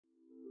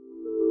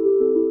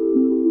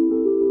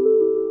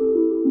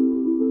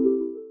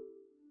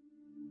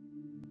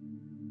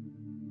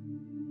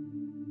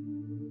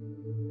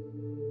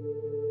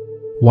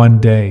One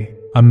day,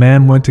 a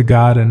man went to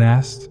God and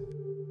asked,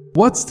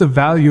 "What's the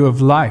value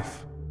of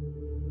life?"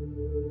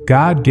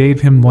 God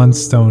gave him one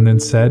stone and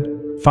said,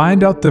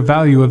 "Find out the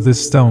value of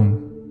this stone,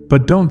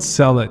 but don't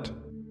sell it."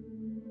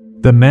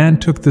 The man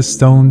took the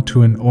stone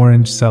to an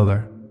orange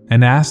seller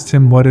and asked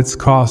him what its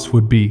cost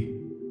would be.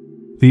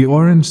 The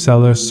orange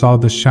seller saw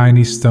the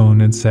shiny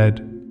stone and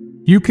said,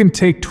 "You can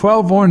take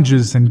 12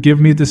 oranges and give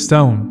me the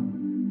stone."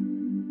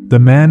 The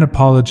man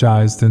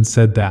apologized and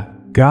said that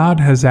God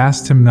has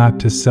asked him not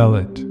to sell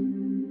it.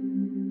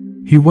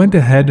 He went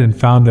ahead and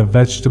found a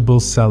vegetable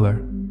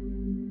seller.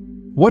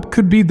 "What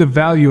could be the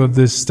value of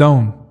this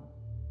stone?"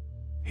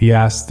 he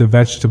asked the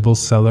vegetable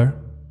seller.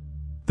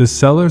 The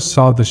seller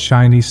saw the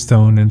shiny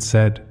stone and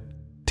said,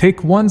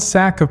 "Take 1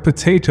 sack of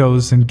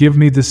potatoes and give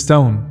me the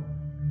stone."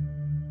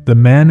 The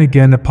man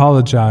again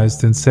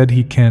apologized and said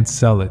he can't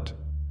sell it.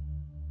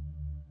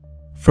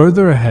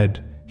 Further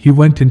ahead, he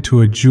went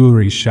into a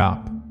jewelry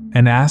shop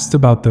and asked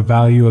about the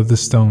value of the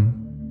stone.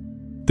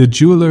 The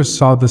jeweler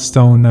saw the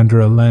stone under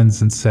a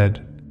lens and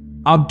said,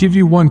 "I'll give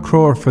you 1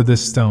 crore for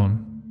this stone."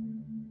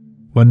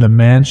 When the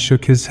man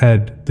shook his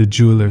head, the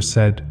jeweler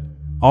said,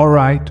 all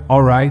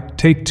right,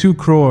 take 2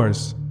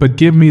 crores, but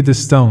give me the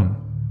stone."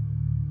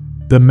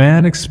 The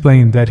man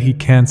explained that he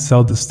can't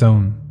sell the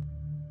stone.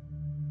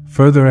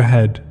 Further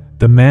ahead,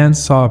 the man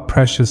saw a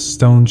precious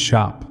stone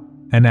shop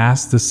and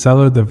asked the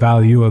seller the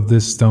value of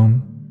this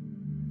stone.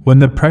 When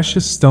the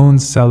precious stone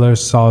seller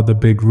saw the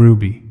big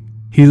ruby,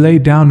 he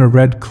laid down a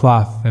red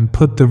cloth and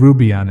put the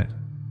ruby on it.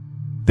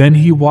 Then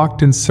he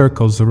walked in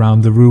circles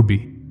around the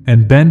ruby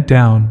and bent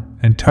down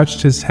and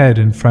touched his head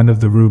in front of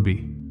the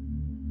ruby.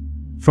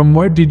 "From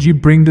where did you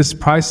bring this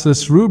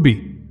priceless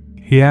ruby?"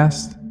 he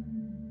asked.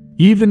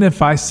 "Even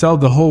if I sell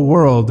the whole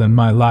world and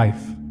my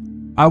life,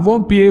 I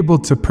won't be able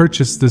to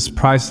purchase this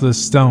priceless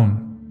stone."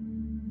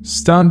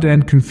 Stunned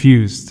and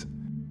confused,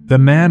 the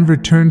man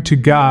returned to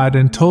God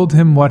and told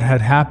him what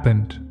had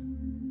happened.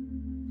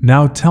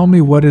 "Now tell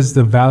me, what is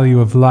the value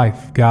of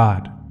life,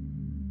 God?"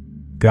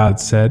 God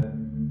said,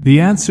 "The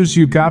answers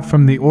you got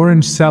from the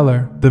orange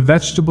seller, the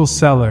vegetable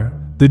seller,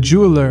 the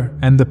jeweler,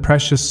 and the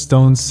precious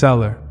stone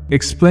seller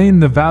explain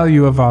the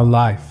value of our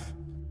life.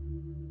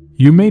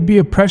 You may be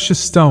a precious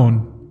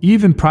stone,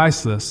 even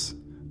priceless,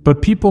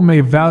 but people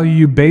may value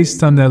you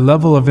based on their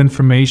level of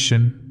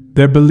information,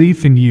 their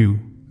belief in you,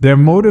 their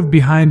motive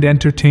behind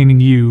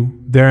entertaining you,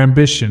 their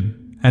ambition,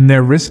 and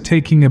their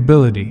risk-taking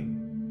ability.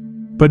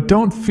 But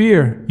don't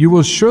fear, you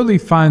will surely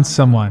find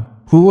someone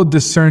who will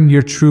discern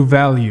your true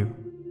value.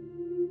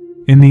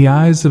 In the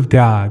eyes of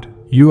God,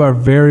 you are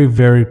very,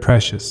 very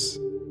precious.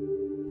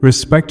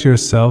 Respect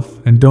yourself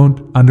and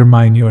don't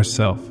undermine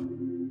yourself.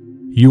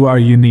 You are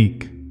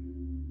unique.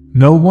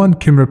 No one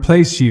can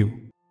replace you."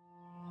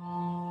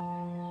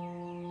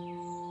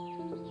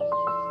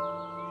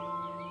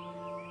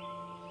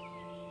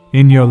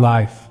 In your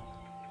life,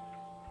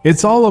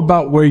 it's all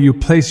about where you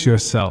place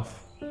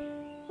yourself.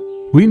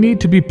 We need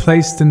to be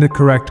placed in the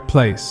correct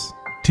place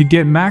to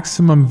get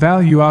maximum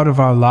value out of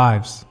our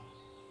lives.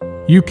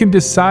 You can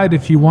decide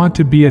if you want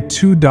to be a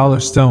 $2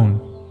 stone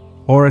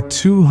or a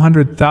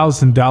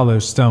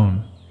 $200,000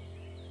 stone.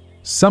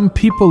 Some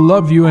people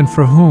love you and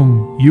for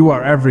whom you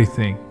are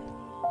everything.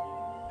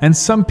 And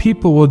some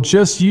people will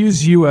just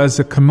use you as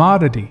a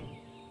commodity.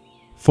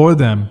 For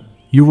them,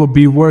 you will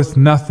be worth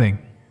nothing.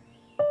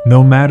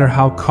 No matter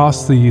how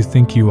costly you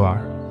think you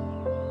are,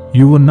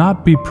 you will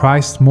not be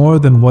priced more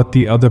than what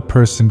the other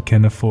person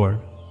can afford.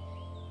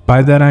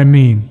 By that I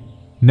mean,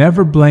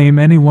 never blame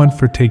anyone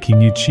for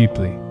taking you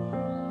cheaply.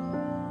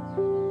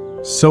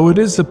 So it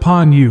is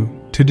upon you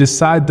to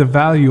decide the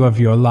value of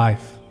your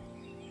life.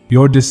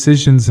 Your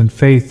decisions and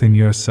faith in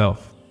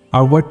yourself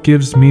are what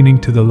gives meaning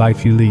to the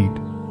life you lead.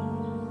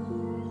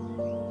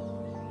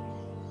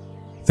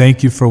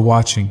 Thank you for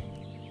watching.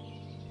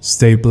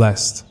 Stay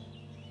blessed.